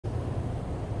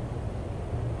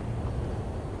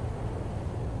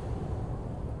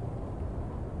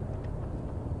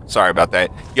Sorry about that.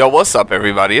 Yo, what's up,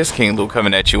 everybody? It's King Lu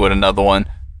coming at you with another one.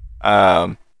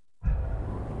 I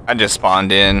just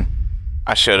spawned in.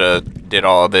 I should have did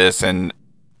all this, and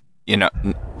you know,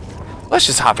 let's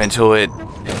just hop into it.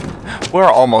 We're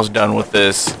almost done with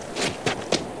this.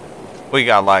 We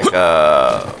got like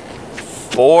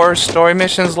 4 story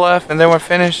missions left, and then we're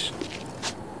finished.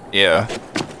 Yeah,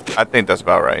 I think that's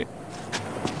about right.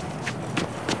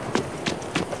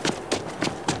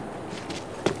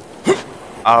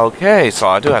 Okay, so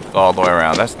I do have to go all the way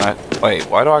around. That's not... Wait,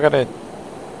 why do I gotta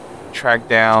track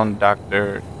down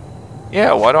Dr...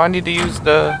 Yeah, why do I need to use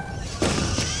the...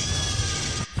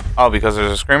 Oh, because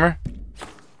there's a screamer?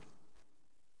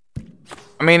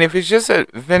 I mean, if it's just a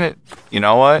Venet... You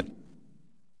know what?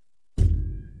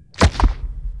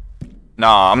 No,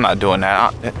 I'm not doing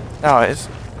that. No, it's...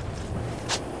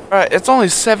 Bruh, it's only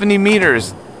 70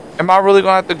 meters. Am I really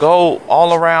gonna have to go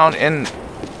all around and...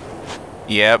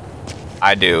 Yep.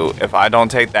 I do. If I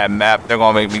don't take that map, they're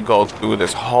gonna make me go through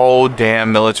this whole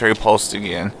damn military post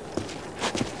again.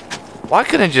 Why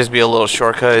couldn't it just be a little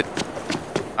shortcut?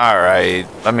 Alright,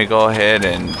 let me go ahead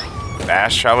and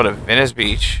fast travel to Venice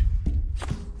Beach.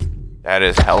 That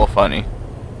is hella funny.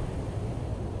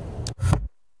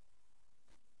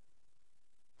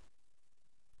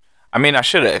 I mean, I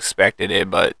should have expected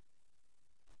it, but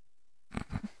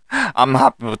I'm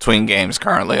hopping between games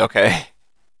currently, okay?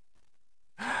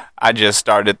 I just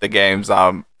started the games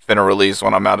I'm finna release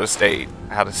when I'm out of state.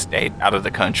 Out of the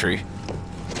country.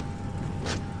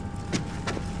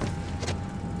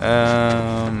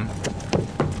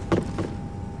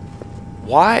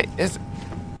 Why is...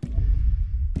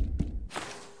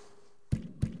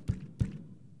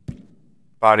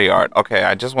 Body art. Okay,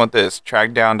 I just want this.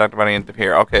 Track down Dr. Body into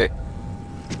here. Okay.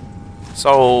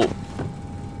 So...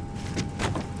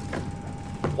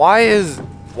 Why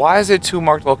is it 2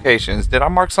 marked locations? Did I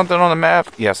mark something on the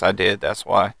map? Yes, I did. That's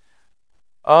why.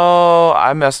 Oh,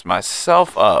 I messed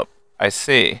myself up. I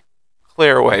see.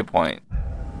 Clear waypoint.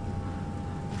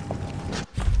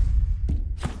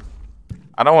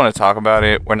 I don't want to talk about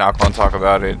it. We're not going to talk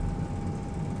about it.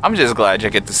 I'm just glad you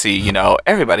get to see, you know,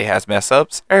 everybody has mess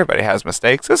ups. Everybody has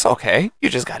mistakes. It's okay. You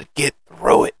just got to get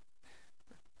through it.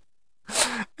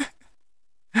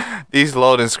 These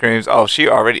loading screens. Oh, she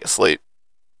already asleep.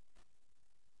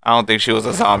 I don't think she was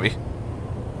a zombie.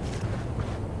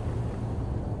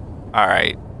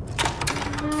 Alright.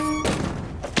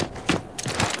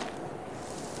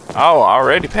 Oh,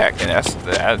 already packing.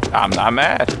 I'm not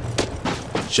mad.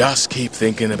 Just keep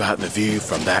thinking about the view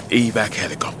from that evac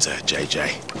helicopter,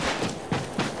 JJ.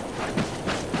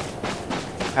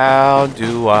 How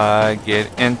do I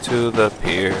get into the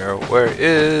pier? Where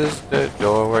is the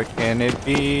door? Where can it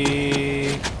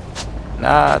be?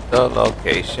 Not the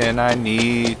location I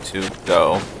need to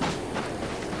go.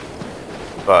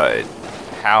 But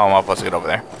how am I supposed to get over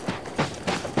there?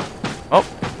 Oh.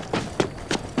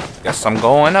 Guess I'm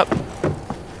going up.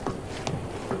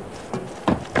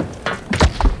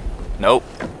 Nope.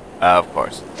 Of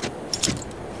course.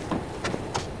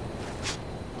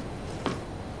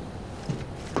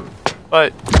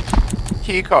 But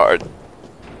key card.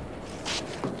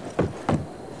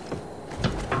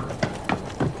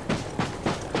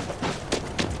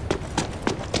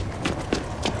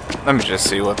 Let me just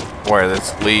see where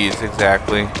this leads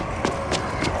exactly.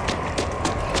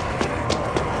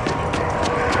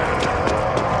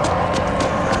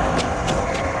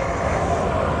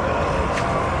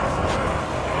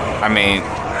 I mean...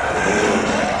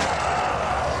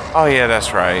 Oh yeah,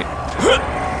 that's right.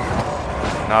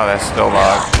 No, that's still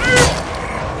locked.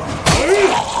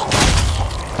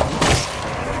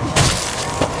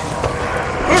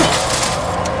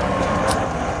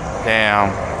 Damn.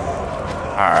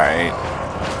 Alright.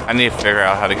 I need to figure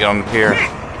out how to get on the pier.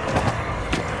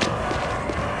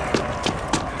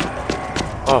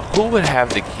 Oh, who would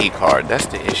have the key card? That's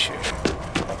the issue.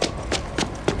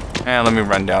 And let me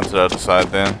run down to the other side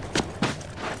then.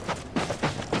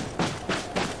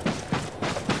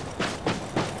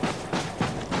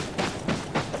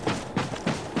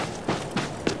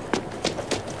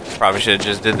 Probably should have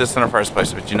just did this in the first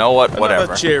place, but you know what? Whatever.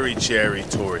 Another cherry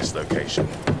tourist location.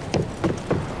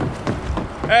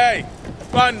 Hey,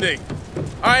 Bundy!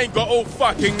 I ain't got all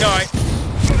fucking night.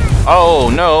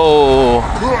 Oh no!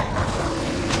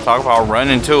 Talk about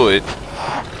running to it.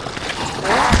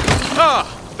 Ah,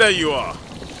 there you are.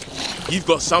 You've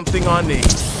got something I need.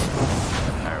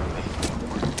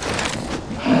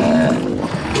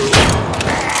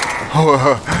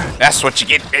 That's what you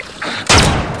get.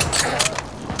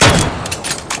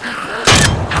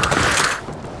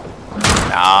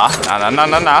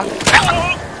 Nah.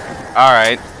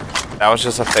 Alright. That was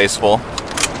just a faceful.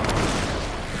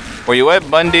 Where you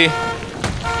at, Bundy?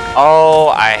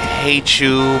 Oh, I hate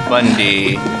you,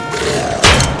 Bundy.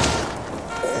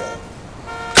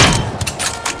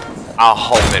 I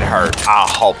hope it hurt. I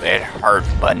hope it hurt,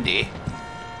 Bundy.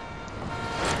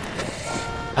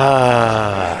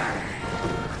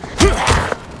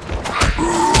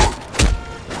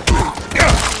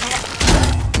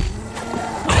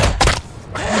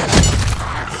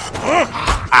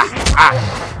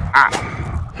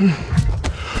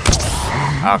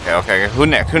 Okay. Who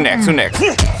next?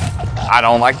 I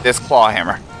don't like this claw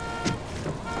hammer.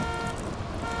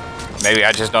 Maybe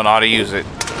I just don't know how to use it.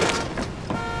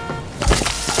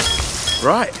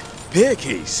 Right, pier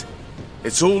keys.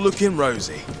 It's all looking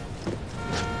rosy.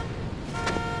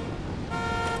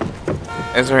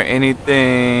 Is there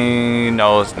anything?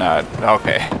 No, it's not.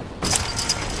 Okay.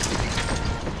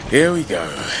 Here we go.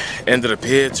 Enter the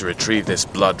pier to retrieve this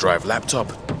blood drive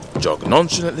laptop. Jog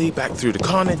nonchalantly back through the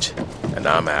carnage, and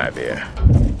I'm out of here.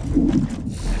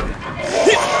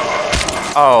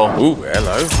 Oh. Ooh,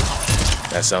 hello.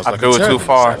 That sounds like threw a it too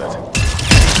far. salad.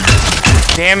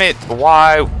 Damn it.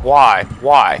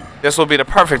 Why? This will be the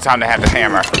perfect time to have the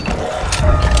hammer.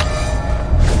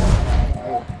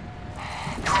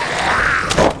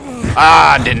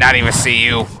 Ah, I did not even see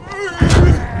you.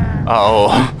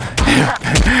 Uh-oh.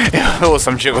 It was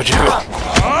some jiggle.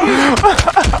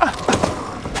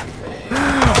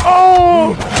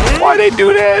 Oh, why they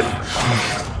do that?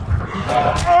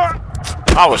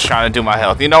 I was trying to do my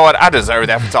health. You know what? I deserve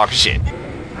that for talking shit.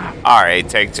 Alright,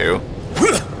 take two.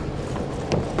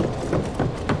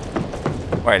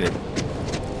 Wait.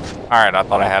 Alright, I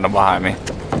thought I had him behind me.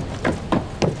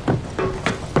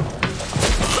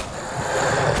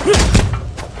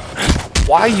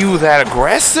 Why you that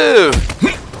aggressive?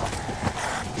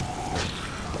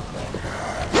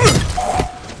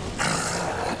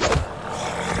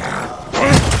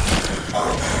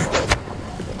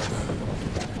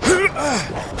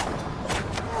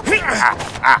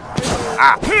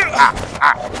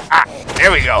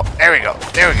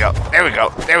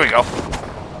 There we go.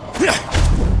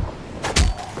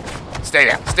 Stay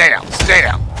down.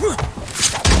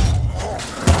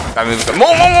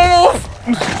 Move.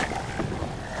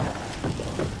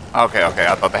 Okay,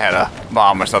 I thought they had a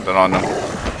bomb or something on them.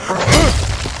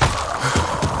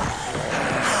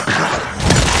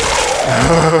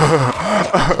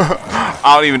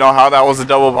 I don't even know how that was a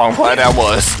double bomb. Glad that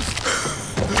was.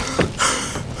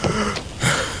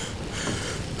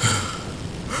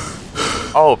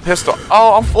 Oh, pistol.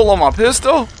 Oh, I'm full on my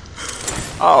pistol.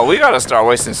 Oh, we gotta start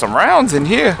wasting some rounds in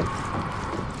here.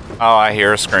 Oh, I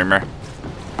hear a screamer.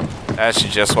 That's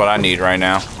just what I need right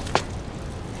now.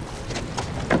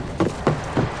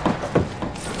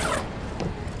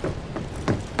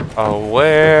 Oh,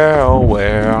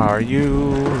 where are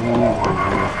you?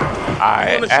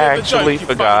 I actually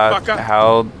forgot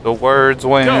how the words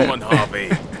went. Go on, Harvey.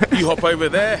 You hop over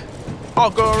there.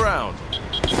 I'll go around.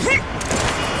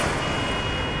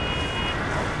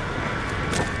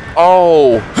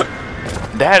 Oh,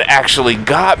 that actually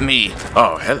got me.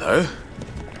 Oh, hello.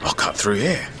 I'll cut through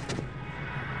here.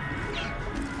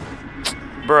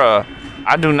 Bruh,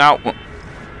 I do not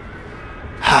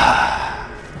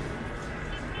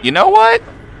You know what?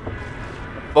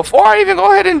 Before I even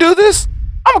go ahead and do this,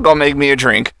 I'm gonna make me a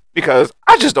drink because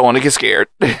I just don't want to get scared.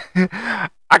 I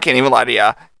can't even lie to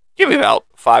y'all. Give me about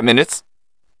 5 minutes.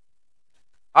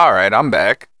 Alright, I'm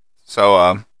back.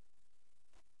 So,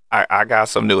 I got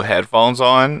some new headphones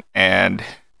on and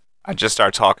I just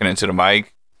started talking into the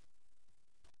mic.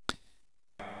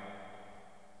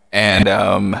 And,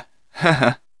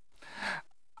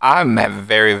 I'm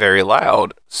very, very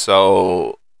loud.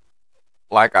 So,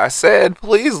 like I said,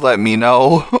 please let me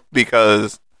know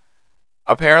because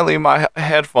apparently my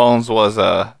headphones was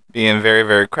being very,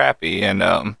 very crappy.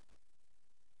 And,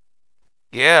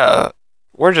 yeah,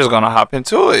 we're just gonna hop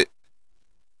into it.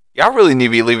 Y'all really need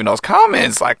to be leaving those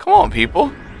comments. Like, come on, people.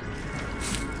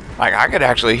 Like, I could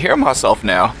actually hear myself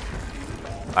now.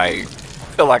 I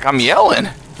feel like I'm yelling.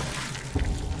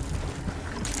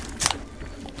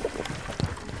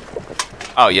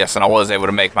 Oh, yes, and I was able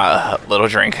to make my little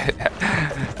drink.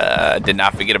 Did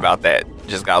not forget about that.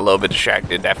 Just got a little bit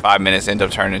distracted. That 5 minutes ended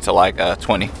up turning into like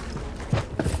 20.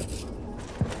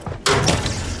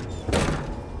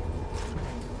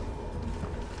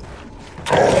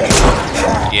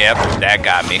 Yep, that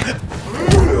got me.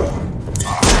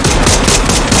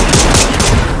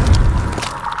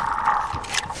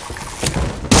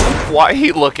 Why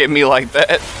he look at me like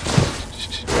that?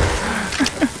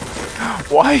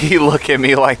 Why he look at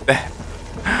me like that?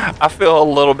 I feel a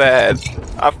little bad.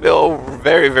 I feel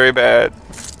very, very bad.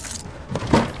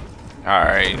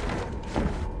 Alright.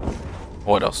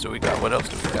 What else do we got? What else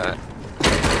do we got?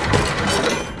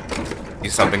 Be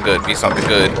something good. Be something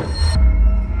good.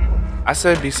 I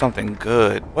said be something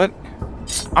good. What?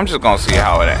 I'm just gonna see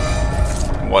how it.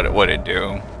 What it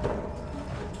do?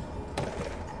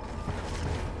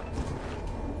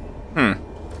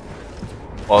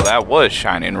 Well, that was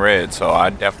shining red, so I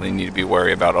definitely need to be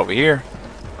worried about over here.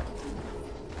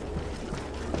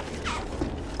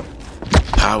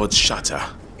 Powered shutter,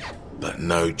 but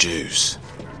no juice.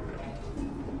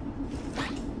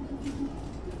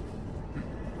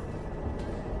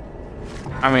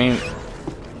 I mean,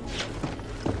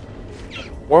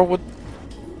 where would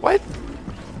what?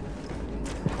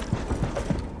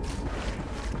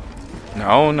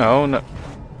 No, no, no.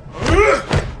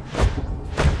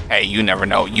 Hey, you never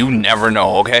know. You never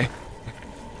know, okay?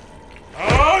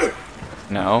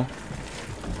 No.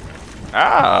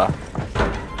 Ah.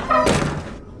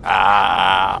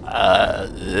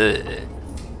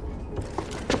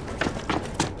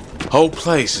 Whole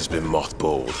place has been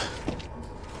mothballed.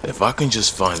 If I can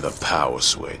just find the power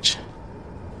switch.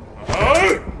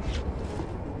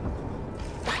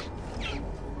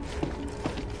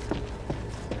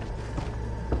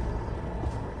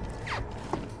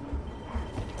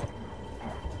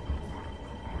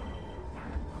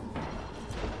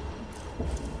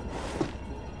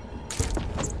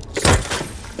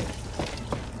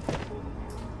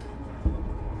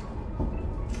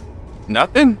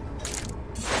 Nothing?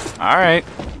 Alright.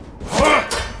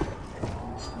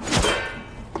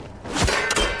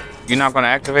 You're not gonna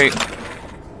activate?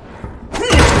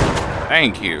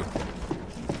 Thank you.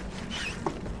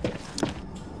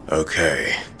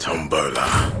 Okay,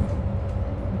 tombola.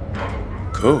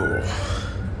 Cool.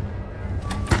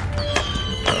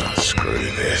 Oh, screw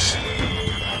this.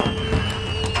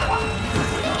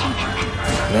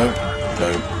 No,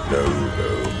 no, no,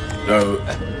 no,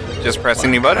 no. Just press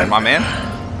any button, my man.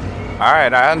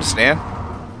 Alright, I understand.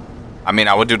 I mean,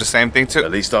 I would do the same thing too.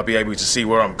 At least I'll be able to see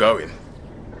where I'm going.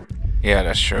 Yeah,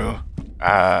 that's true.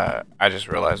 I just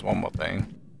realized one more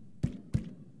thing.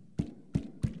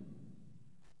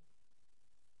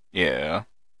 Yeah.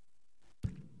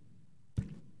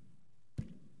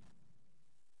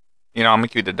 You know, I'm gonna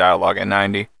keep the dialogue at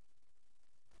 90.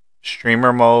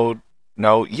 Streamer mode.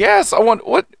 No. Yes, I want.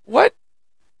 What?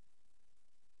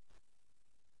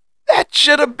 That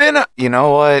should have been a. You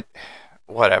know what?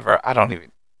 Whatever. I don't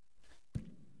even.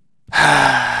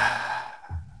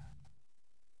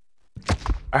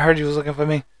 I heard you was looking for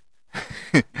me.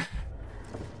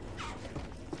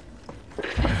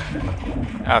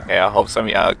 Okay, I hope some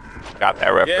of y'all got that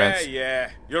reference. Yeah.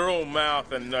 You're all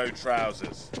mouth and no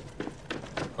trousers.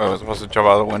 Wait, was I supposed to jump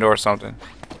out the window or something?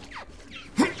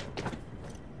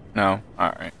 No?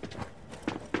 Alright.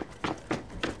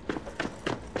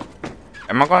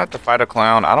 Am I gonna have to fight a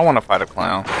clown? I don't want to fight a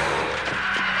clown.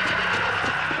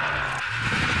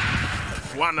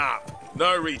 One up.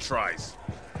 No retries.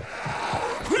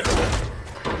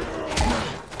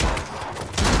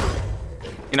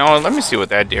 You know what? Let me see what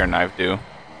that deer knife do.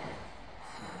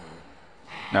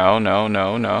 No.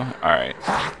 Alright.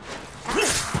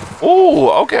 Ooh,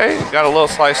 okay. Got a little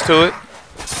slice to it.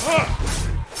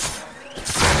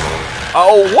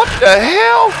 Oh, what the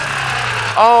hell?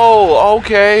 Oh,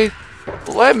 okay.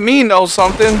 Let me know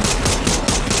something.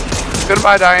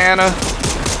 Goodbye, Diana.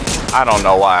 I don't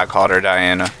know why I called her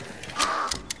Diana.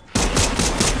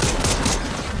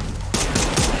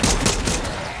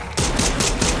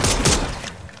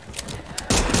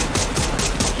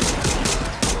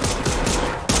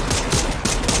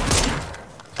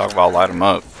 Talk about light them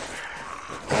up.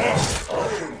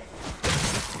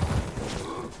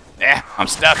 Yeah, I'm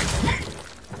stuck.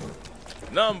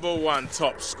 Number one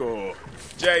top score,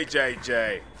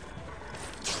 JJJ.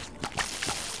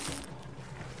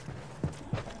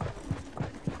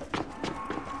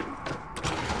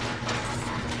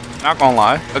 Not gonna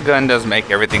lie, a gun does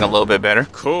make everything a little bit better.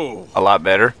 Cool. A lot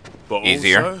better. But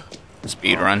easier. Also,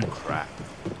 Speed run. crap.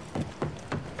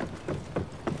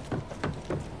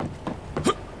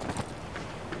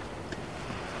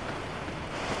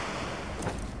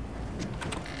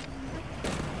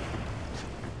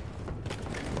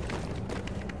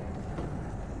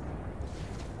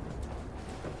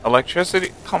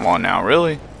 Electricity? Come on now,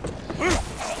 really?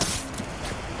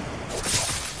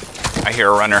 I hear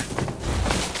a runner.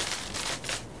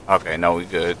 Okay, no, we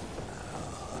good.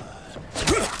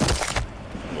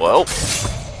 Well.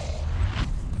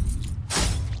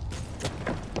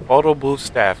 Photo booth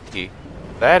staff key.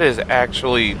 That is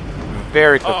actually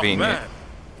very convenient.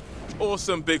 Oh, man.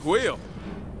 Awesome big wheel.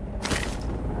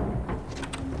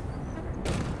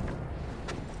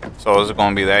 So is it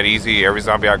going to be that easy? Every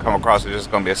zombie I come across is just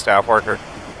going to be a staff worker?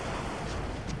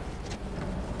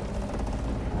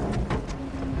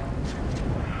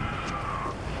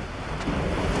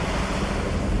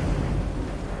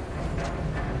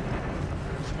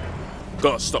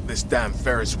 Gotta stop this damn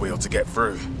Ferris wheel to get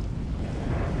through.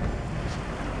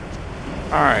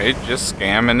 Alright, just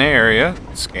scamming the area.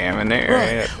 Scamming the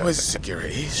area. Right. Where's the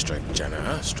security? Straight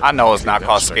janitor. Straight I know it's not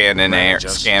called straight scamming manager,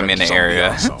 the straight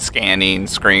area. zombie arsehole. Scanning,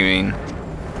 screaming.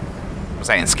 I'm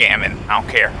saying scamming. I don't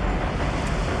care.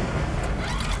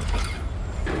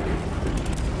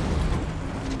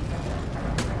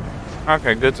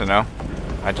 Okay, good to know.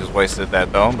 I just wasted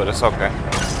that though, but it's okay.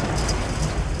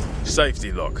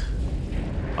 Safety lock.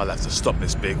 I'll have to stop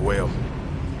this big wheel.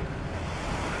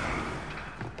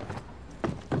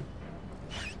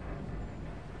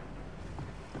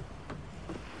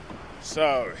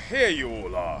 So, here you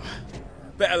all are.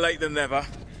 Better late than never.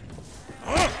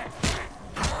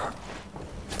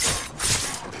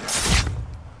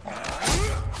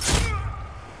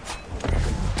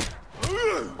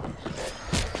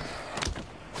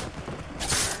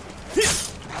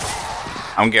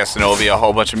 I'm guessing there'll be a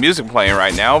whole bunch of music playing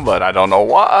right now, but I don't know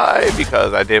why,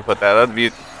 because I did put that other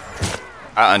view.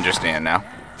 I understand now.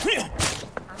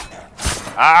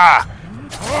 Ah!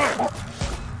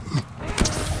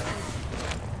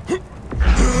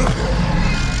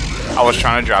 I was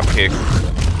trying to drop kick.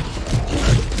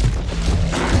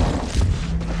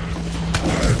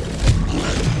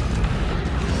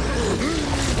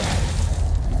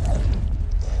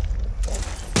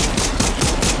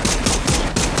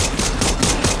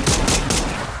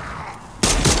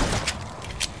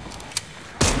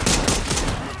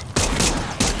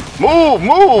 Move,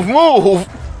 move, move!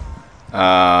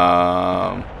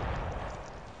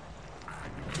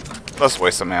 Let's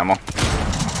waste some ammo.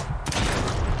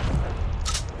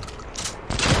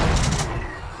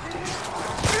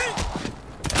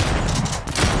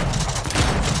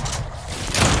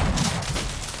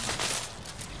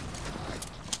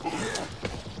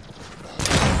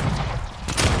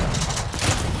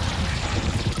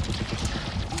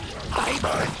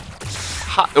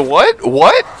 What?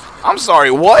 What? I'm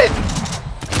sorry, what?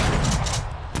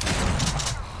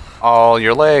 Oh,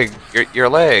 your leg. Your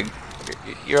leg.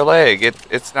 Your leg.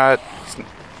 It's not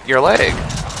your leg.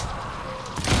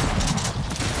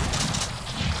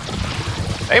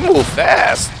 They move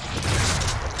fast.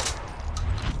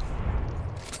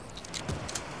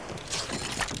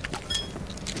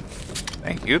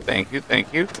 Thank you, thank you,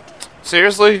 thank you.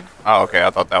 Seriously? Oh, okay, I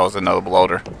thought that was another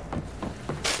bloater.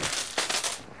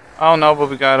 Oh no, but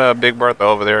we got a Big Bertha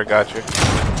over there. Got you.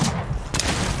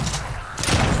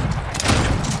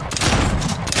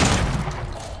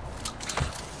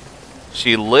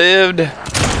 She lived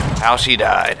how she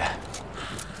died.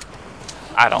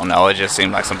 I don't know. It just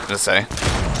seemed like something to say.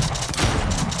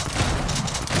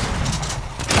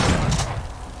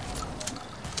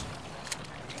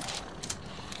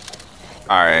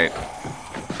 All right.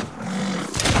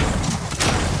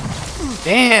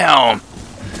 Damn.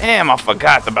 Damn, I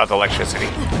forgot about the electricity.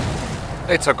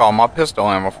 They took all my pistol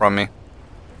ammo from me.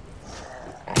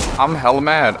 I'm hella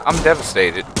mad. I'm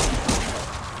devastated.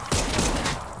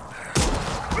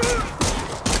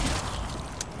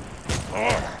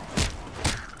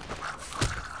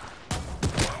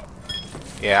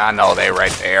 Yeah, I know they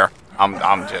right there. I'm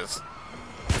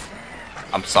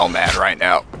so mad right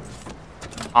now.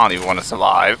 I don't even want to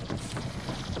survive.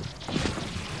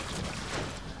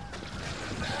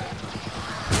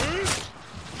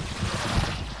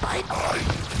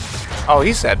 Oh,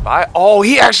 he said bye. Oh,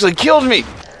 he actually killed me.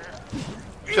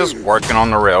 Just working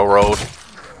on the railroad.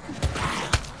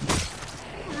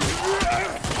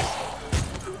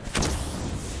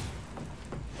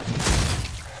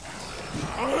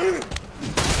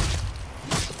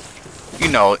 You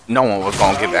know, no one was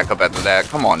gonna get back up after that.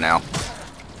 Come on now.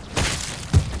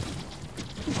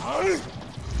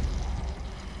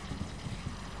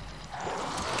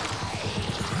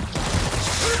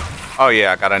 Oh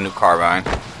yeah, I got a new carbine.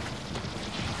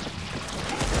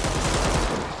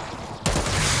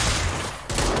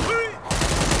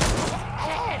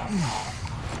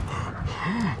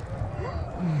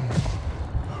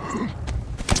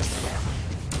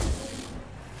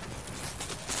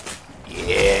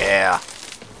 Yeah,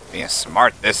 being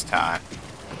smart this time.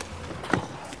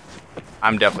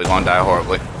 I'm definitely gonna die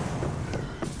horribly.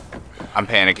 I'm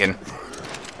panicking.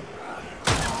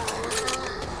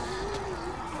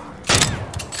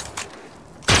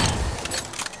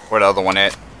 Where the other one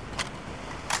at?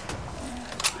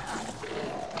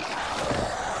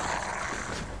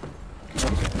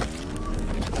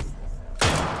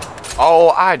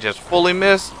 Oh, I just fully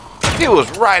missed. He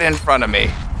was right in front of me.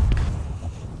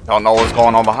 Don't know what's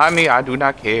going on behind me. I do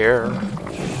not care.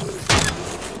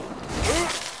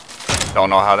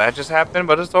 Don't know how that just happened,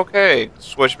 but it's okay.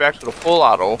 Switch back to the full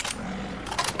auto.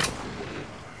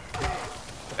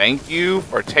 Thank you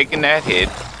for taking that hit.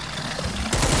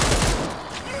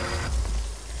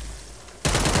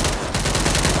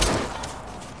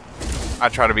 I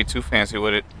try to be too fancy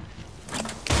with it.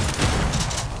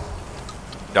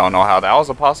 Don't know how that was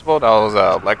possible. That was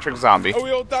an electric zombie. Are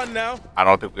we all done now? I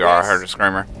don't think we are. I heard a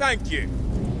screamer. Thank you.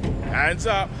 Hands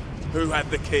up. Who had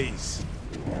the keys?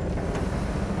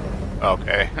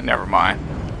 Okay, never mind.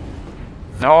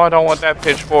 No, I don't want that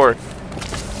pitchfork.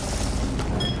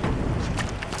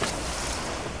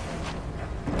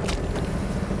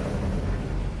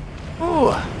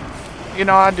 Ooh. You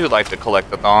know, I do like the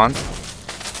collectathons.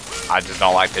 I just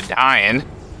don't like the dying.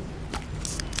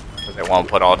 Because they won't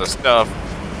put all the stuff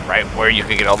right where you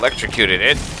can get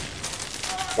electrocuted.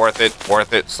 Worth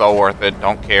it, so worth it.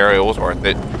 Don't care, it was worth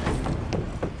it.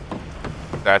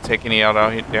 Did I take any out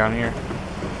down here?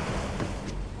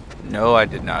 No, I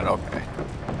did not. Okay.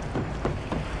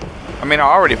 I mean, I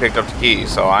already picked up the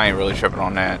keys, so I ain't really tripping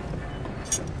on that.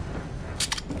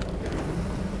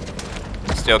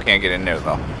 Still can't get in there,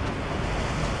 though.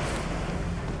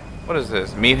 What is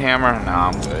this? Meat hammer? Nah,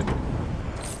 I'm good.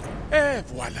 Et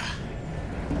voila.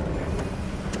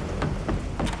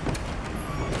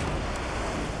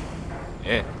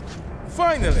 Yeah.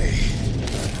 Finally.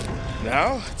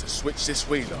 Now, to switch this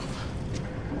wheel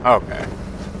off. Okay.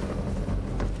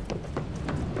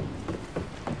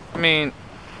 I mean,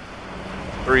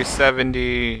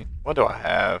 370. What do I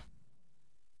have?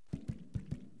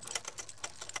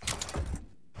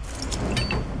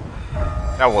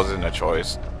 That wasn't a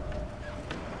choice.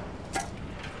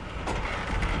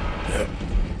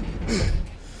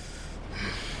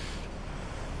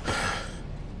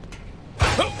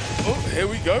 Oh, here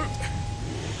we go.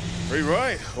 Free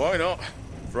ride, why not?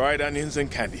 Fried onions and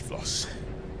candy floss.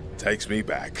 Takes me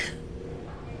back.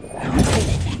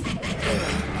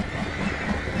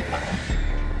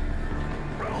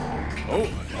 Oh,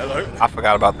 hello. I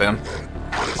forgot about them.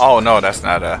 Oh no, that's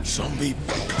not a Zombie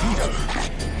Peter.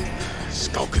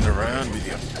 Skulking around with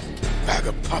your bag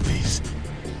of puppies.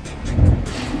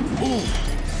 Ooh.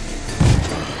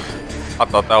 I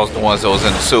thought that was the ones that was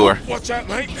in the sewer. Watch out,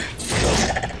 mate.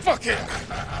 Fuck it.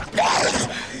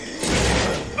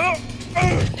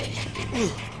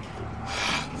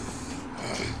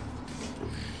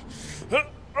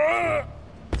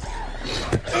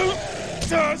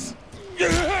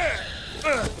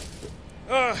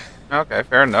 Okay,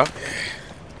 fair enough.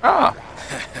 Ah.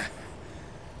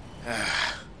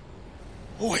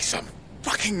 Always some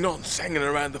fucking nonsense hanging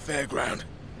around the fairground.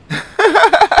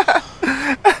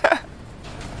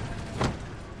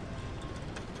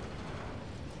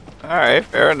 Alright,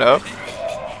 fair enough.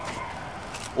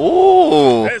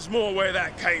 Ooh. There's more where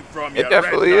that came from, It you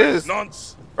definitely red-nosed is.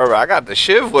 nonce. Bro, I got the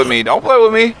shiv with me. Don't play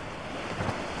with me.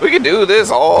 We can do this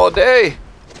all day.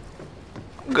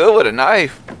 I'm good with a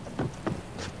knife.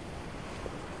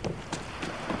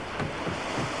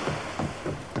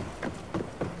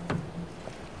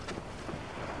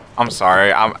 I'm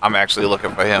sorry. I'm actually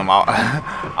looking for him.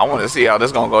 I want to see how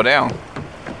this gonna go down.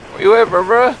 Where you at,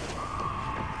 bro?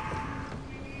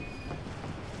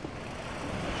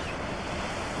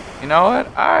 You know what?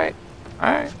 Alright.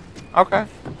 Alright. Okay.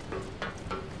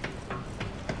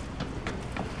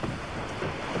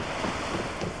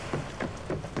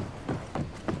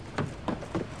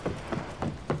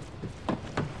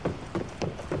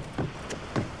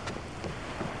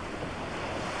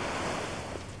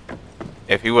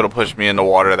 If he would have pushed me in the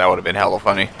water, that would have been hella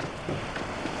funny.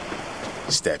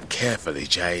 Step carefully,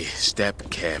 Jay. Step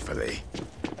carefully.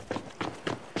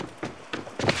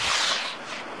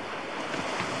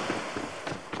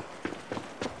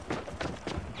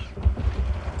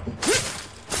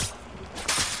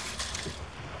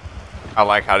 I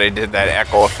like how they did that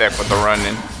echo effect with the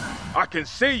running. I can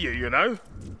see you, you know.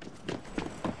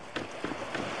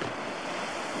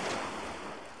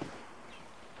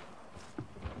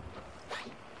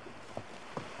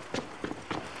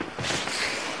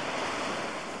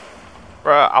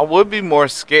 Bruh, I would be more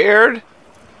scared,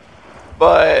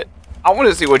 but I want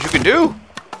to see what you can do.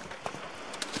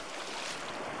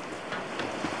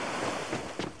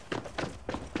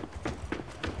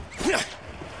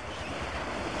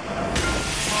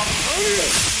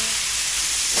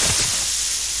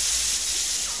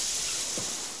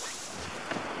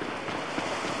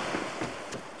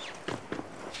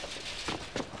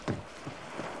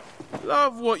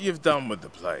 Love what you've done with the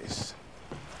place.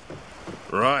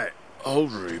 Right.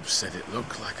 Old Rube said it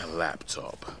looked like a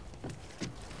laptop.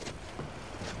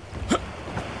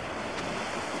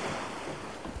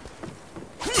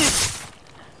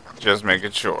 Just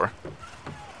making sure.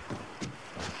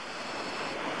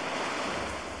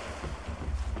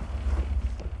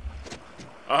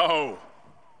 Oh,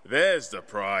 there's the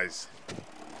prize.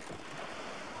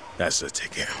 That's the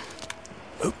ticket.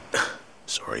 Oop.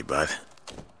 Sorry, bud.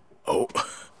 Oh.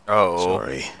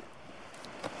 Sorry.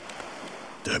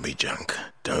 Don't be junk.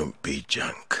 Don't be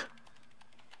junk.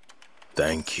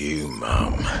 Thank you,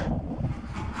 Mum.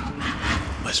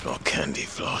 I smell candy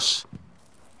floss.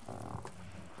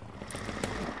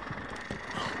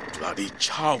 Oh, bloody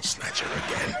child snatcher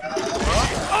again.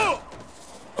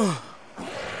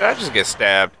 Did I just get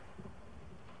stabbed?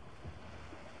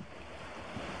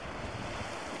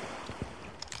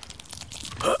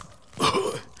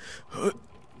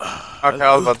 Okay,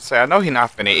 I was about to say, I know he's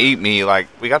not finna eat me, like,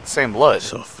 we got the same blood.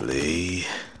 Softly.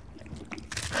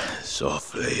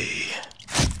 Softly.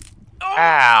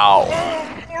 Ow!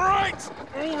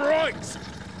 Alright!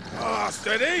 Ah,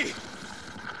 steady!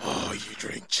 Oh, you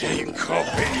drink cheap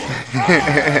coffee.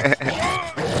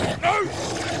 No!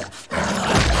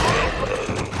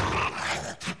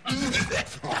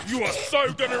 You are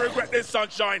so gonna regret this,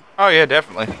 sunshine! Oh yeah,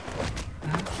 definitely.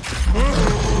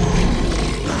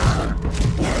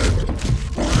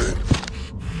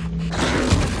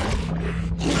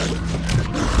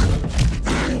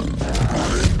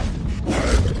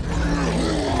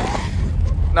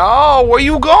 No, where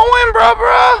you going,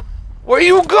 bruh? Where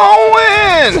you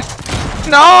going?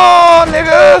 No,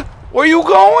 nigga, where you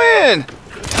going?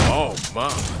 Oh,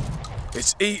 Mom,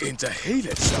 it's eating to heal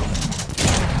itself.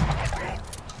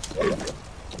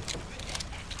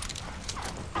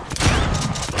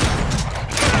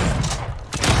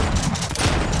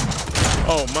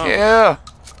 Oh, Mom.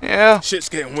 Yeah. Shit's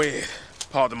getting weird.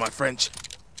 Pardon my French.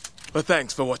 But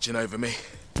thanks for watching over me.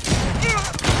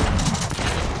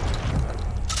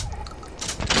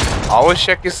 Always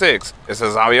check your six. It's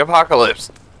a zombie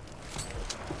apocalypse.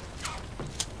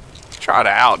 Try it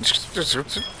out.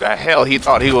 The hell he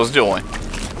thought he was doing.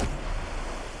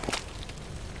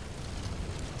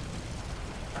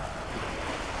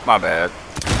 My bad.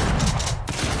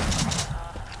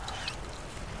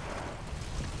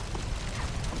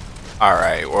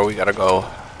 Alright, where we gotta go?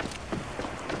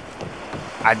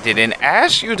 I didn't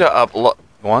ask you to upload.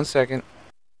 1 second.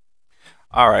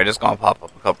 Alright, it's gonna pop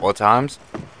up a couple of times.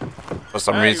 For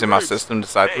some reason, my system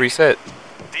decided to reset.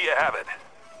 Do you have it?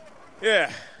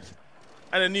 Yeah.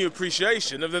 And a new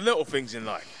appreciation of the little things in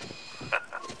life.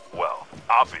 Well,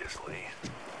 obviously,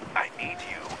 I need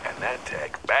you and that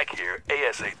tech back here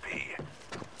ASAP. We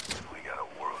got a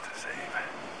world to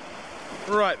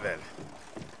save. Right then.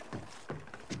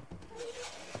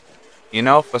 You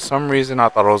know, for some reason, I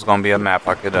thought it was gonna be a map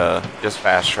I could just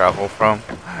fast travel from.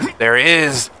 There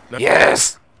is. No.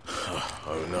 Yes.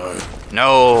 Oh no.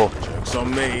 No. Joke's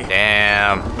on me.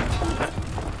 Damn.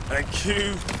 Thank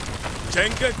you.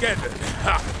 KingLuGaming.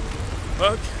 Ha.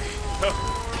 Okay.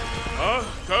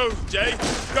 Go, Jay.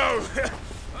 Go.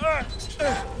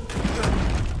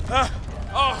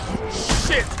 Oh,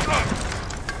 shit.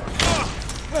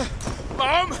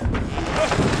 Mom.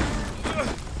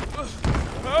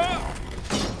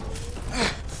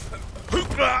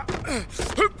 Hoopla.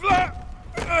 Hoopla.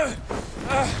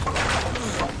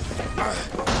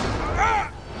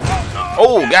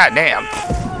 Oh, goddamn.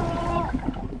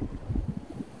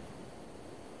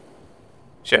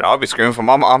 Shit, I'll be screaming for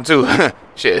my mom too.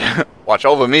 Shit, watch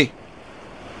over me.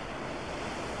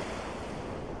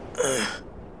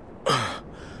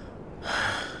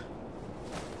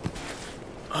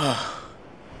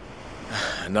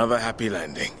 Another happy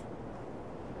landing.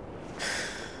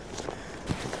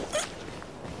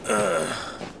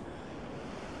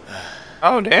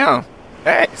 Oh, damn.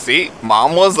 Hey, see?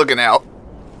 Mom was looking out.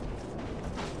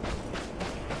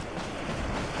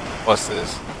 What's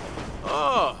this?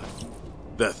 Ah,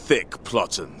 the thick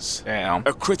plottons. Damn.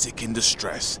 A critic in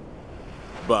distress.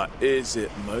 But is it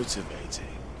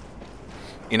motivating?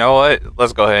 You know what?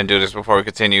 Let's go ahead and do this before we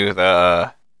continue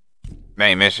the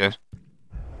main mission.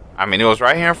 I mean, it was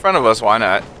right here in front of us. Why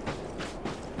not?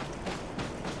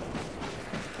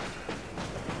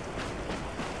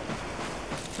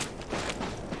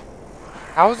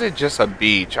 How is it just a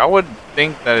beach? I would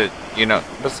think that, it, you know,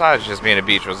 besides just being a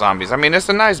beach with zombies. I mean, it's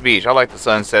a nice beach. I like the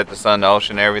sunset, the sun, the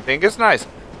ocean, everything. It's nice.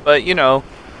 But, you know,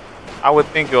 I would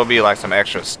think it would be like some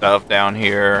extra stuff down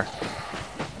here.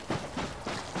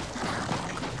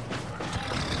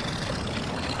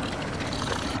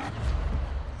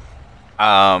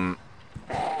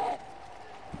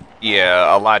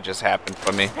 Yeah, a lot just happened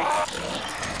for me.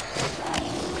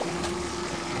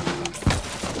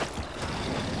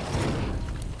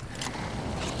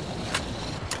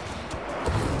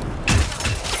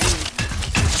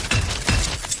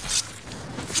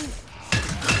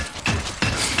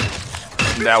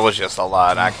 That was just a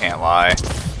lot, I can't lie.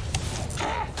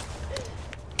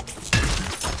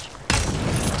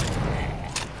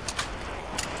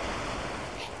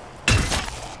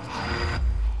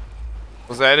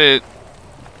 Was that it?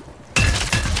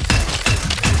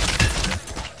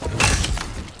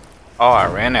 Oh, I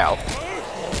ran out.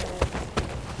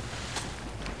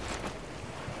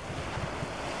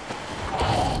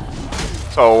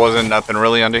 So it wasn't nothing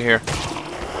really under here?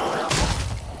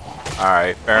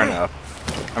 Alright, fair enough.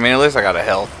 I mean, at least I got a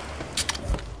health.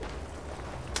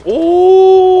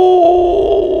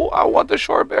 Ooh, I want the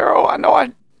short barrel. I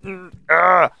know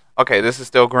okay, this is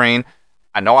still green.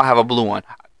 I know I have a blue one.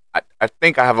 I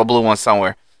think I have a blue one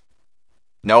somewhere.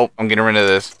 Nope, I'm getting rid of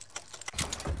this.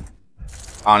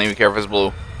 I don't even care if it's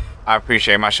blue. I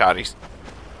appreciate my shotties.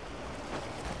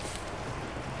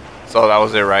 So that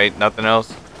was it, right? Nothing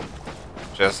else?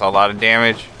 Just a lot of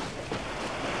damage.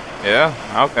 Yeah,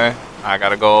 okay. I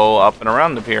gotta go up and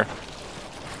around up here.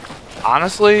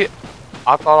 Honestly,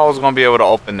 I thought I was gonna be able to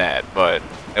open that, but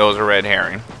it was a red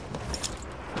herring.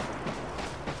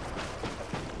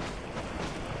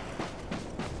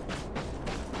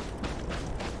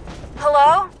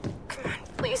 Hello? Come on,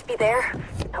 please be there.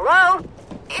 Hello?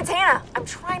 It's Hannah. I'm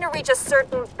trying to reach a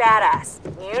certain badass.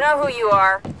 You know who you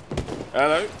are.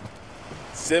 Hello?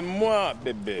 C'est moi,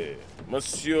 bébé.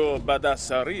 Monsieur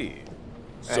Badassari.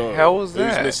 So, hell was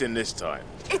that? who's missing this time?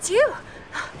 It's you.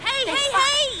 Hey, hey,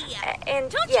 hey!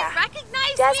 And Don't yeah, you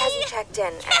recognize Des me? hasn't checked in,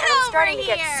 and Get I'm starting over to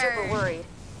get here. super worried.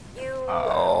 You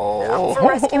Oh. up for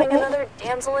rescuing another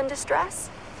damsel in distress?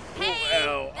 Hey,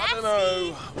 Well, I don't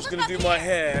know. Bessie, I was look gonna up do my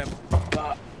here. hair,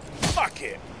 but fuck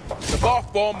it. The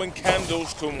bath bomb and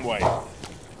candles can wait.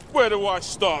 Where do I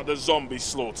start the zombie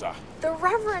slaughter? The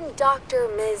Reverend Dr.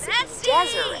 Ms. Bessie!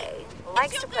 Desiree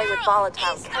likes It's to your play with girl,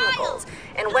 volatile Ace chemicals Kyle.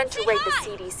 and Come went to say raid the hi.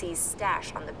 CDC's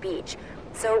stash on the beach.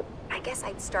 So I guess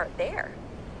I'd start there.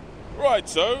 Right,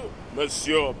 so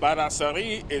Monsieur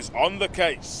Badassari is on the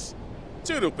case.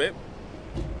 Toodle pip.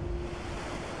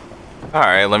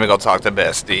 Alright, let me go talk to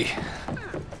Bestie.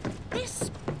 This.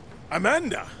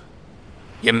 Amanda,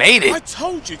 You made I it!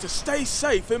 told you to stay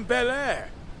safe in Bel Air.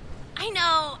 I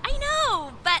know,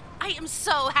 but I am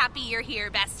so happy you're here,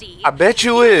 Bestie. I bet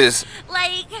you is.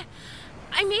 Like,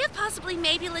 I may have possibly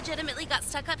maybe legitimately got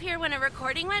stuck up here when a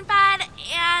recording went bad,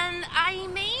 and I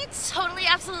may totally,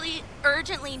 absolutely,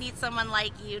 urgently need someone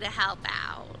like you to help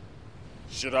out.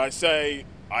 Should I say,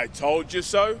 I told you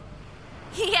so?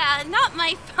 Yeah, not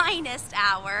my finest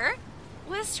hour.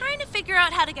 Was trying to figure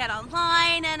out how to get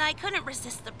online, and I couldn't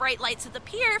resist the bright lights of the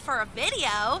pier for a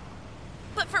video.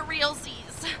 But for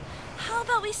realsies, how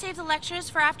about we save the lectures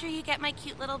for after you get my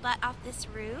cute little butt off this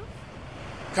roof?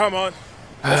 Come on,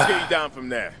 let's get you down from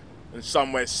there and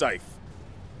somewhere safe.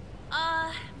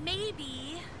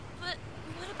 Maybe. But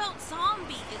what about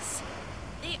zombies?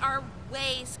 They are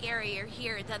way scarier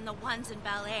here than the ones in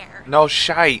Bel Air. No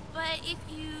shite. But if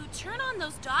you turn on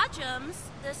those dodgems,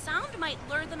 the sound might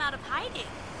lure them out of hiding.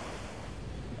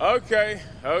 Okay.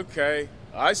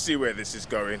 I see where this is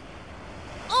going.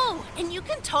 Oh, and you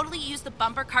can totally use the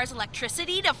bumper car's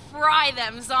electricity to fry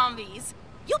them zombies.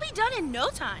 You'll be done in no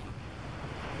time.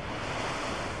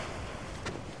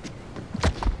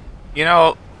 You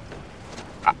know,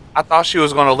 I thought she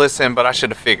was going to listen, but I should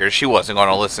have figured she wasn't going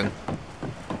to listen.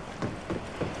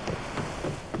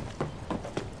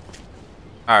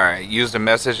 Alright, use the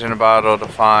message in the bottle to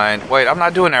find... Wait, I'm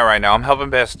not doing that right now. I'm helping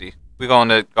Bestie. We're going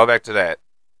to go back to that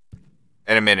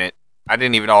in a minute. I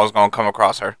didn't even know I was going to come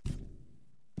across her.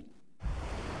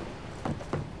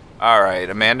 Alright,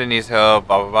 Amanda needs help,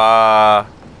 blah, blah, blah.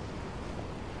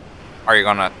 Are you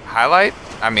going to highlight?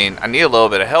 I mean, I need a little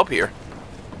bit of help here.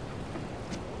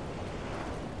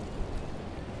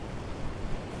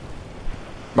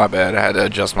 My bad, I had to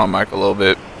adjust my mic a little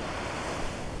bit.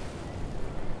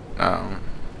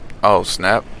 Oh,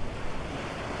 snap.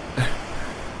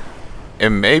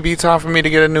 It may be time for me to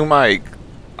get a new mic.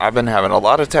 I've been having a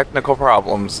lot of technical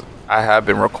problems. I have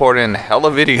been recording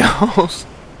hella videos.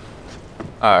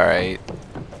 Alright.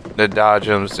 The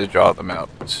dodgems to draw them out.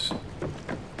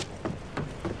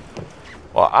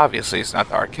 Well, obviously it's not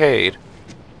the arcade.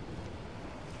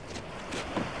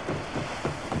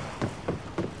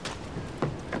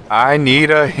 I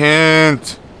need a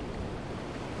hint.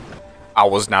 I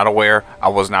was not aware.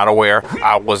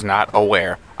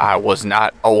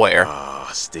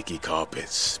 Sticky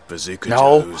carpets, bazooka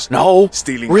No, Joes, no,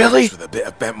 stealing really? clothes with a bit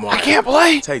of bent wire. I can't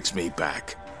play. Takes me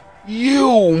back.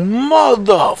 You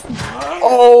mother...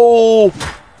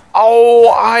 Oh,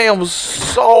 I am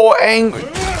so angry.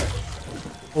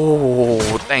 Oh,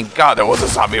 thank God there was a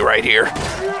zombie right here.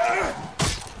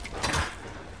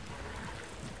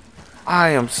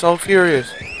 I am so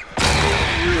furious.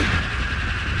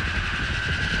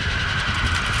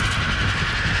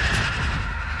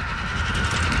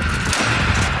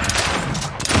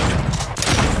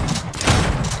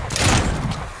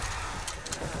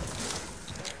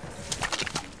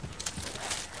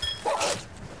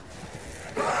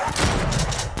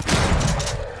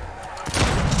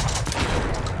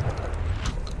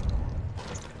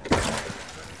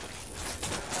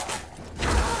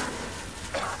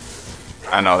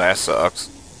 I know that sucks.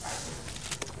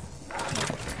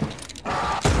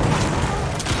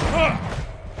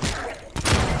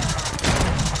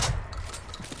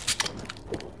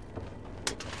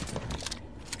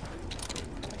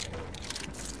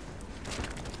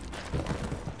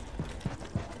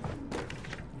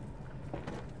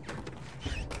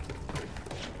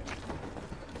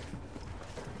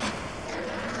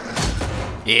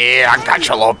 Yeah, I got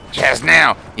your little chest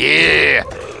now. Yeah.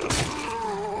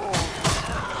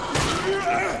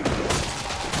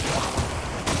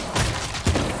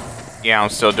 Yeah, I'm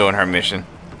still doing her mission.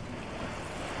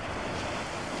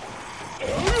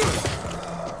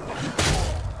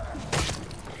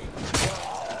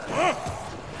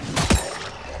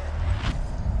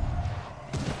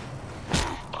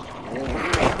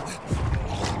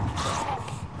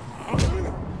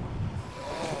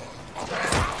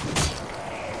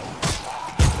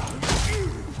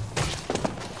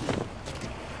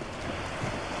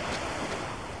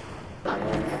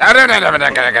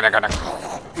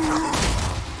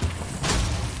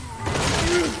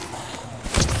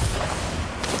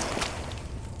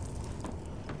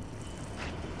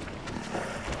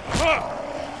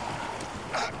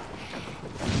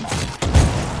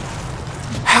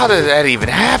 How did that even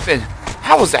happen?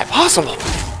 How was that possible?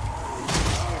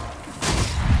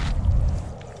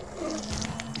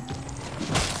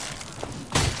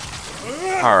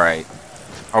 All right.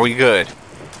 Are we good?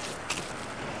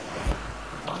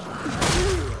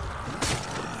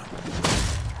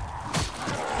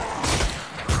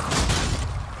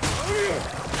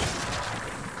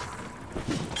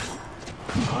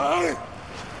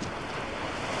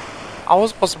 I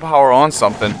was supposed to power on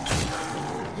something.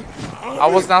 I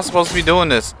was not supposed to be doing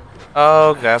this.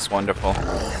 Oh, that's wonderful.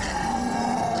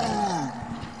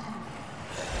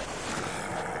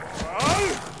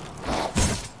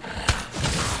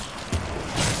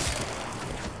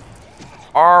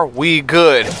 Are we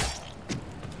good?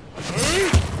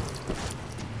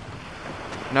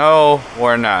 No,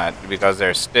 we're not, because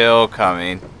they're still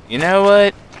coming. You know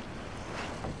what?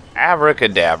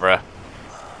 Abracadabra.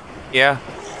 Yeah,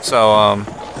 so,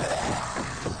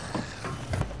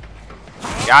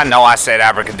 yeah, I know I said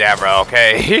abracadabra,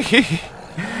 okay?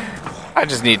 I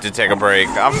just need to take a break.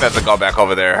 I'm about to go back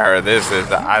over there.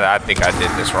 I think I did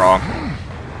this wrong.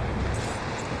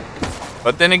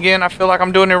 But then again, I feel like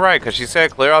I'm doing it right, because she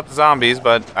said clear out the zombies,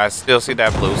 but I still see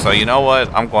that blue. So you know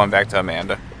what? I'm going back to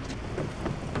Amanda.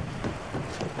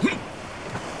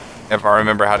 If I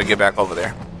remember how to get back over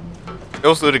there. It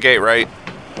was through the gate, right?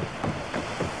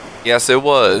 Yes, it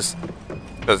was.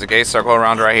 Because the gate circle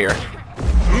around right here.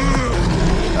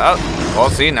 Oh,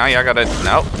 well, see, now y'all gotta,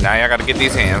 nope, now y'all gotta get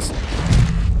these hands.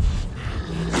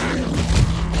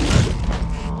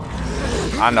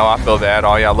 I know, I feel bad.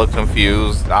 All y'all look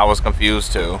confused. I was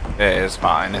confused too. Yeah, it's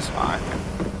fine, it's fine.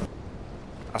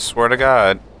 I swear to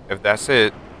God, if that's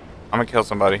it, I'm gonna kill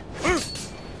somebody.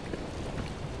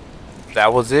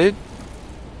 That was it?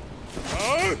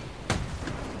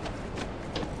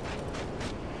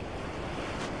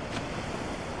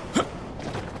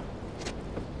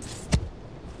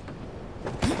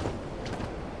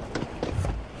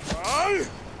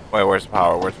 Wait, where's the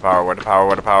power? Where's the power? Where's the power?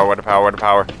 Where's the power? Where's the power? Where's the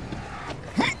power?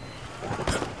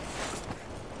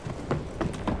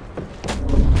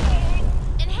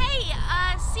 And hey,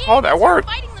 oh, that worked.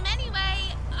 Fighting them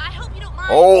anyway. I hope you don't mind.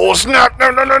 Oh snap!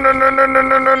 No! No! No! No! No! No! No!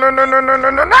 No! No! No! No! No! No!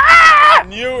 No! No! I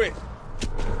knew it.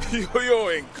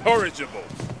 You're incorrigible.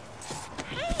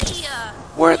 Hey,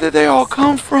 where did they all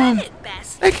come from?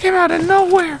 They came out of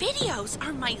nowhere. Videos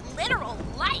are my literal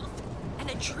life, and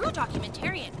a true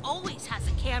documentarian always has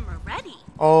a camera ready.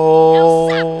 Oh.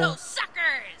 Now suck those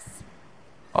suckers.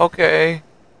 Okay.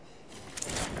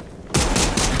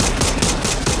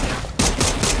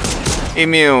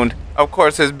 Immune. Of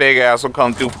course, his big ass will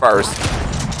come through first.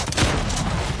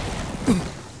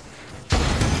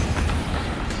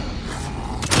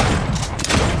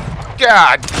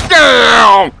 God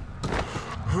damn!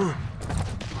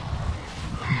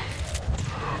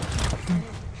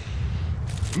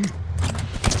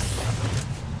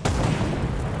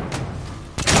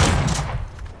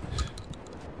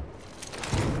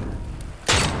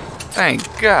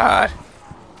 Thank God.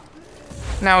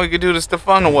 Now we can do this the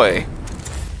fun way.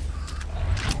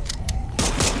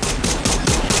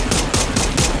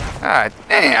 God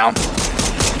damn.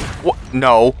 What?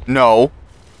 No, no.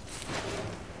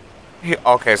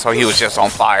 Okay, so he was just on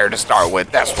fire to start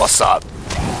with. That's what's up.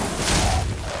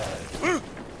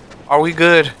 Are we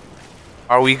good?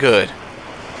 Are we good?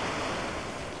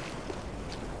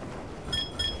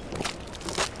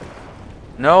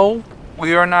 No,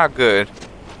 we are not good.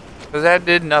 Because that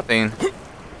did nothing.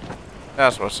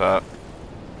 That's what's up.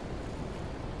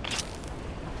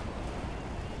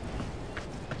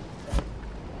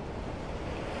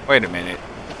 Wait a minute.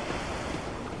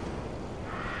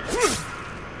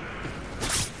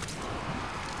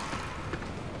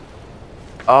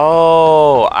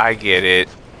 Oh, I get it.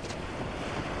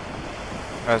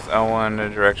 Press L1 in the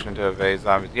direction to evade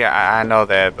zombies. Yeah, I know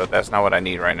that, but that's not what I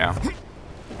need right now.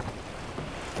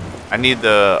 I need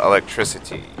the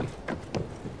electricity.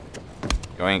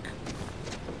 Yoink.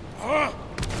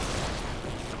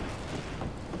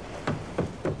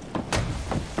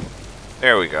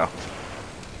 There we go.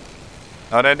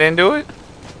 No, that didn't do it?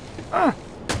 Huh.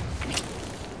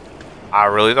 I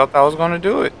really thought that was going to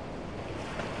do it.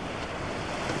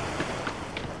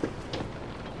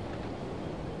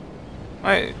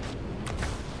 Wait.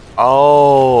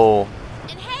 Oh.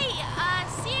 And hey,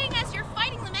 seeing as you're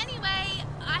fighting them anyway,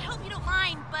 I hope you don't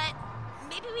mind, but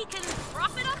maybe we can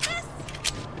profit off this?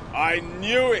 I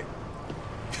knew it!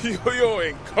 You're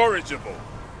incorrigible.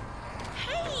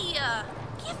 Hey,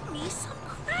 give me some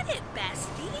credit,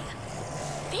 bestie.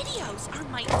 Videos are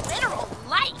my literal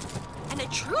life, and a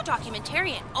true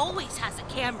documentarian always has a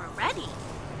camera ready.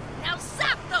 Now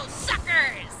zap those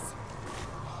suckers!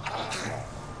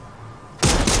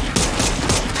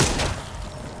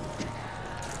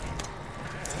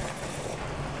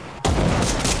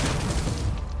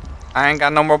 I ain't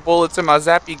got no more bullets in my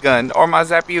zappy gun or my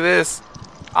zappy this.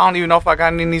 I don't even know if I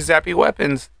got any zappy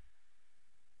weapons.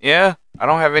 Yeah, I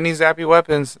don't have any zappy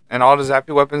weapons, and all the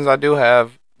zappy weapons I do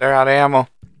have, they're out of ammo.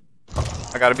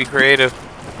 I gotta be creative.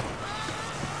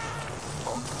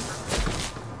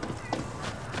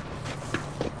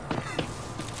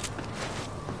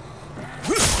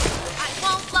 I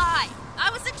won't lie, I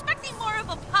was expecting more of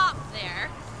a pop there.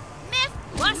 Myth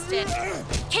busted.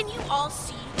 Can you all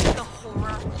see the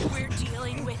horror we're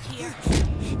dealing with here?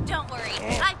 Don't worry,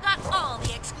 I've got all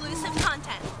the exclusive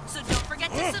content, so don't forget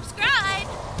to subscribe.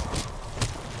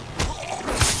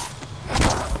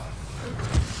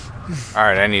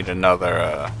 Alright, I need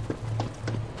another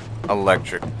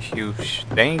electrocution.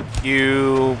 Thank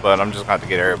you, but I'm just gonna have to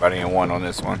get everybody in one on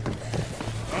this one.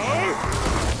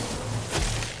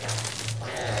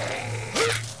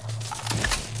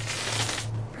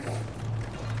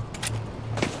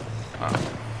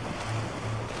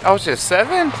 That was just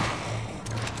 7?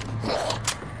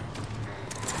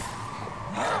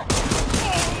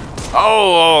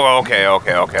 Oh, okay.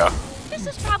 This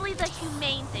is probably the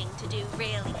humane thing to do,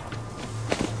 really.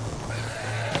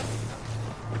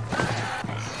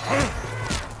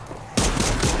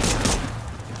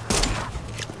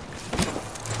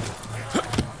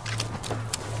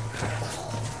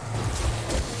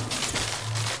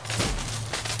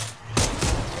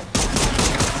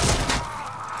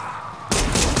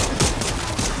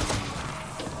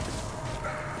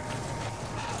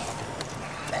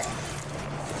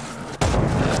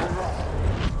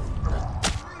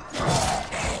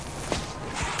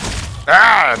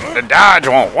 Ah, the dodge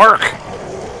won't work.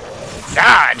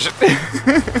 Dodge.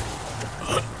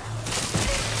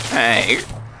 Hey.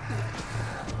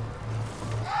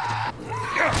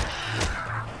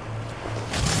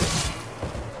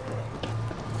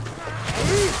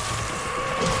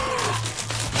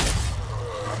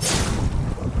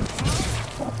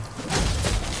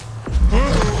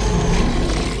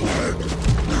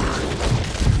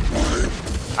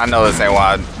 I know this ain't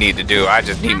what I need to do. I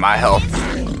just need my health.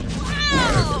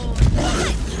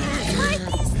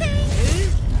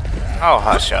 Oh,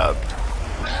 hush up.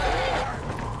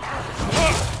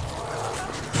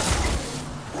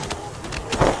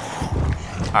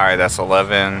 Alright, that's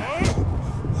 11.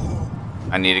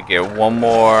 I need to get one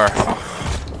more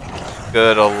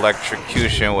good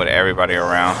electrocution with everybody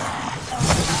around.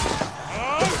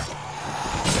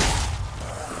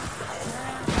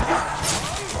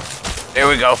 There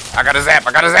we go. I got a zap.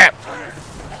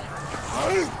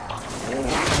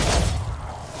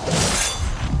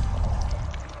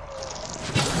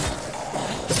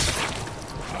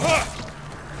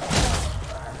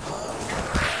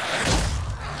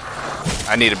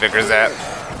 I need a bigger zap.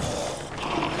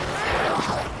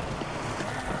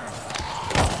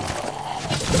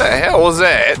 What the hell was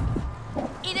that?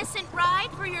 Innocent ride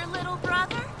for your little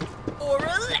brother? or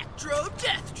electro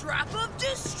death trap of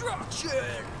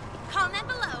destruction? Comment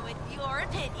below with your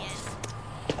opinion.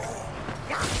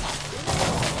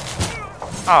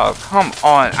 Oh, come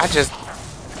on.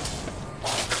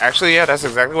 Actually, yeah, that's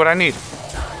exactly what I need.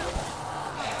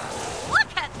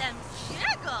 Look at them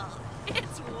jiggle.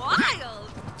 It's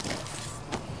wild.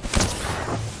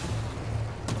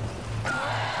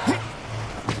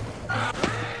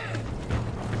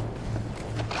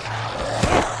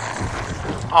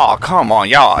 Oh, come on,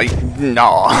 y'all.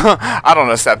 No, I don't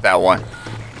accept that one.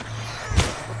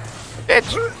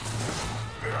 Bitch.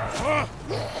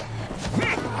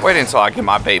 Wait until I get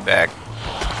my bait back.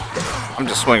 I'm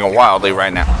just swinging wildly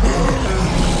right now.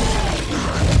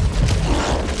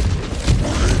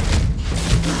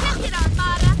 Check it,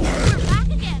 Armada. We're back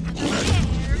again with the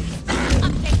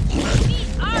update. We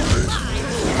are live.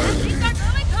 And things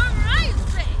are going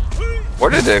crazy. Where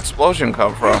did the explosion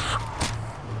come from?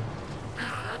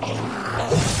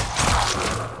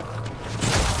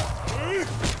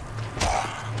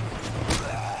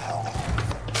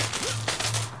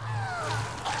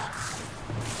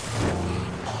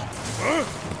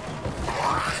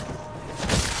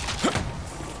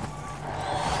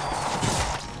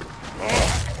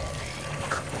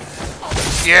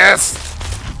 Yes!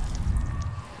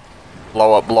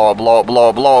 Blow up, blow up, blow up, blow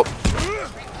up, blow up.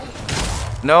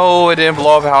 No, it didn't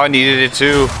blow up how I needed it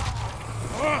to.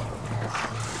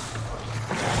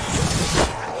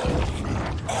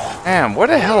 Damn, where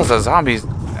the hell is a zombie?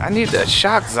 I need a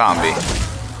shock zombie.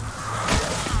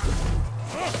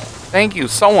 Thank you,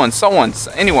 someone,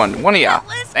 anyone, one of y'all.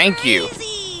 Thank you.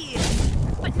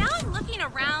 But now I'm looking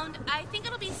around, I think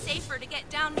it'll be safer to get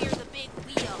down near the big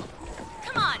wheel.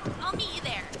 Come on, I'll meet you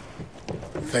there.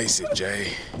 Face it,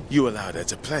 Jay. You allowed her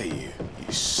to play you,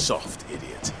 you soft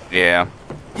idiot. Yeah.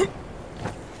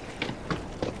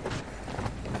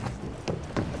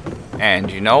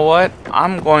 And you know what?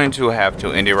 I'm going to have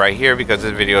to end it right here because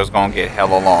this video is going to get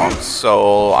hella long.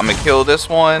 So I'm going to kill this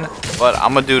one, but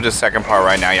I'm going to do the second part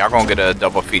right now. Y'all going to get a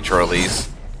double feature release.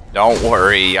 Don't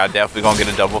worry, y'all definitely going to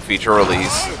get a double feature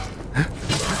release.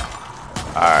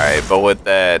 Alright, but with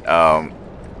that,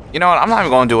 you know what? I'm not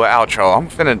even going to do an outro. I'm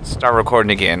finna start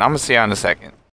recording again. I'm going to see y'all in a second.